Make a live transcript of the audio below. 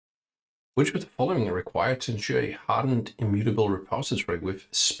Which of the following are required to ensure a hardened, immutable repository with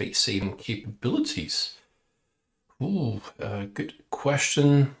space-saving capabilities? Ooh, good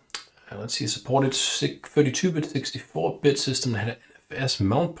question. Let's see, supported 32-bit, 64-bit system that had an NFS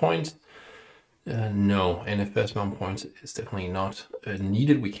mount point. No, NFS mount points is definitely not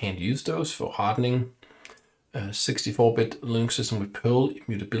needed. We can't use those for hardening. 64-bit Linux system with Perl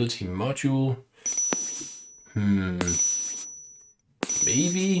immutability module.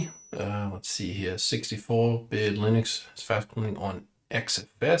 Maybe. Let's see here. 64-bit Linux is fast cooling on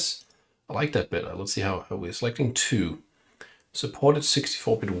XFS. I like that better. Let's see how we're selecting 2. Supported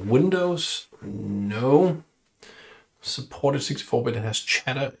 64-bit Windows. No. Supported 64-bit that has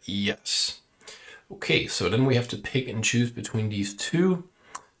chatter. Yes. Okay, so then we have to pick and choose between these two.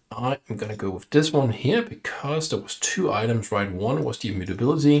 I'm gonna go with this one here because there was 2 items, right? One was the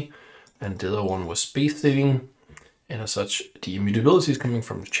immutability and the other one was space saving. And as such, the immutability is coming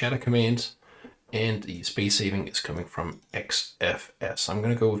from the chatter command and the space saving is coming from XFS. I'm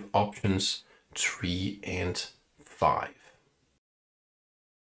gonna go with options 3 and 5.